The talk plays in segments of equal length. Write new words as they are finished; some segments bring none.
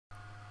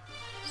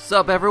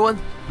What's up everyone,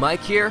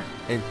 Mike here,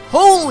 and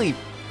holy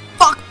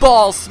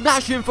fuckball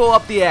Smash info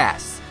up the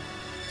ass!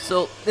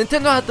 So,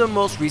 Nintendo had their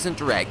most recent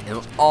Direct, and it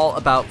was all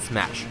about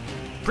Smash.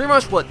 Pretty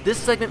much what this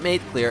segment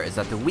made clear is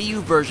that the Wii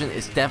U version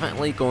is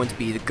definitely going to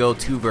be the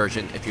go-to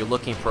version if you're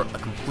looking for a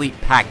complete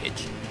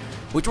package.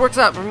 Which works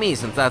out for me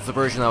since that's the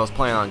version I was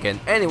planning on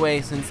getting anyway,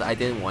 since I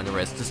didn't want to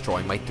risk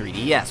destroying my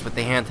 3DS with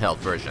the handheld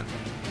version.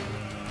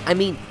 I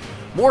mean,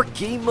 more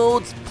game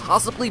modes,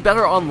 possibly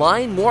better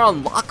online, more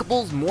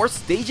unlockables, more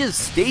stages,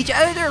 stage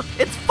editor?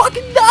 It's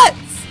fucking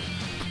nuts!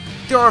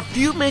 There are a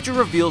few major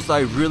reveals that I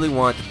really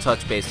wanted to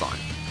touch base on.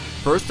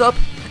 First up,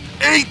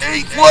 8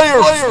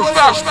 players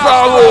Smash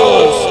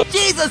Battles!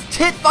 Jesus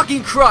tit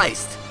fucking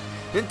Christ!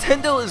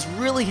 Nintendo is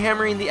really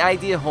hammering the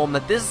idea home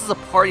that this is a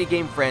party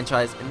game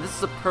franchise, and this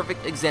is a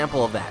perfect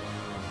example of that.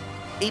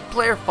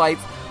 8-player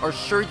fights are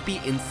sure to be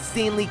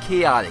insanely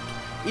chaotic,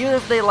 even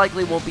if they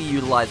likely won't be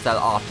utilized that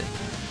often.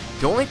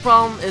 The only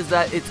problem is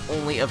that it's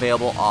only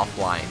available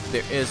offline.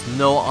 There is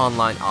no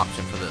online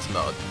option for this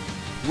mode.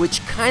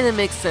 Which kinda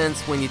makes sense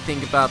when you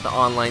think about the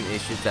online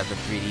issues that the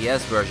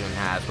 3DS version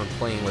has when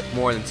playing with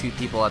more than 2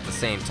 people at the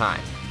same time.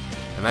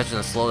 Imagine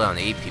a slowdown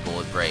 8 people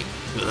would break.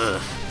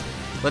 Ugh.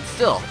 But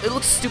still, it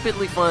looks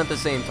stupidly fun at the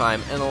same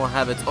time, and it'll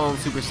have its own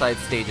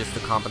supersized stages to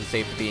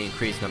compensate for the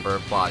increased number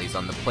of bodies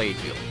on the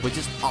playfield, which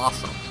is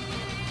awesome.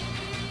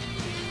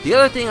 The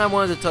other thing I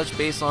wanted to touch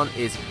base on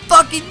is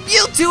fucking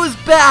Mewtwo is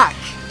back!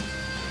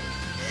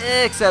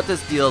 Except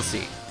this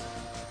DLC.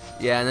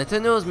 Yeah,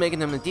 Nintendo is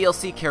making him a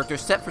DLC character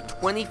set for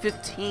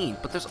 2015,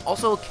 but there's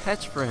also a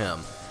catch for him.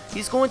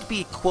 He's going to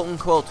be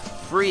quote-unquote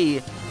free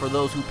for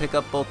those who pick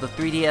up both the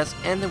 3DS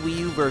and the Wii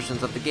U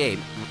versions of the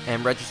game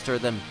and register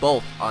them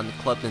both on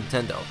Club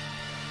Nintendo.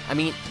 I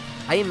mean,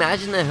 I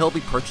imagine that he'll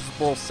be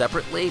purchasable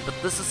separately,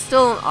 but this is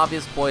still an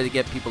obvious ploy to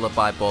get people to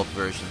buy both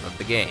versions of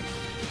the game.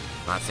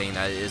 I'm not saying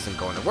that it isn't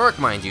going to work,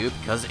 mind you,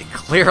 because it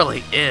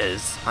clearly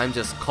is. I'm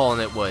just calling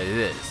it what it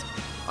is.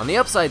 On the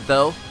upside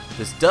though,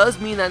 this does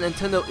mean that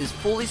Nintendo is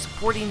fully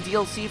supporting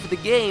DLC for the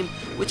game,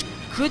 which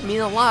could mean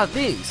a lot of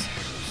things.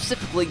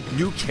 Specifically,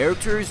 new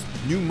characters,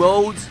 new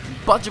modes,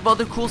 a bunch of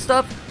other cool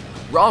stuff.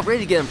 We're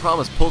already getting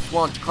promised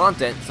post-launch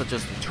content, such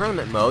as the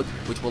tournament mode,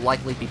 which will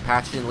likely be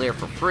patched in later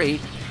for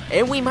free,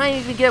 and we might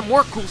even get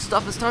more cool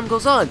stuff as time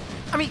goes on.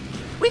 I mean,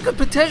 we could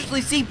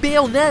potentially see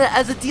Bayonetta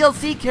as a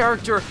DLC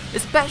character,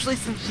 especially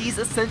since she's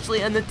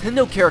essentially a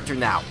Nintendo character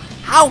now.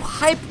 How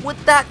hype would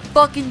that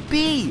fucking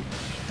be?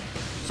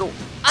 So,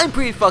 I'm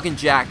pretty fucking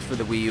jacked for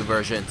the Wii U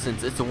version,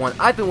 since it's the one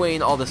I've been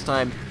waiting all this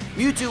time.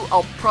 Mewtwo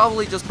I'll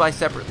probably just buy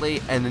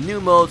separately, and the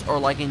new modes are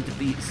looking to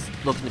be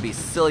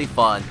silly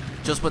fun,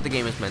 just what the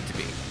game is meant to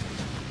be.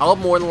 I'll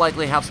more than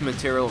likely have some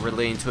material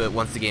relating to it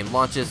once the game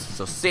launches,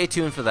 so stay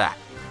tuned for that.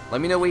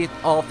 Let me know what you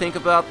all think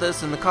about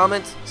this in the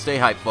comments. Stay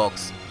hyped,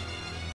 folks.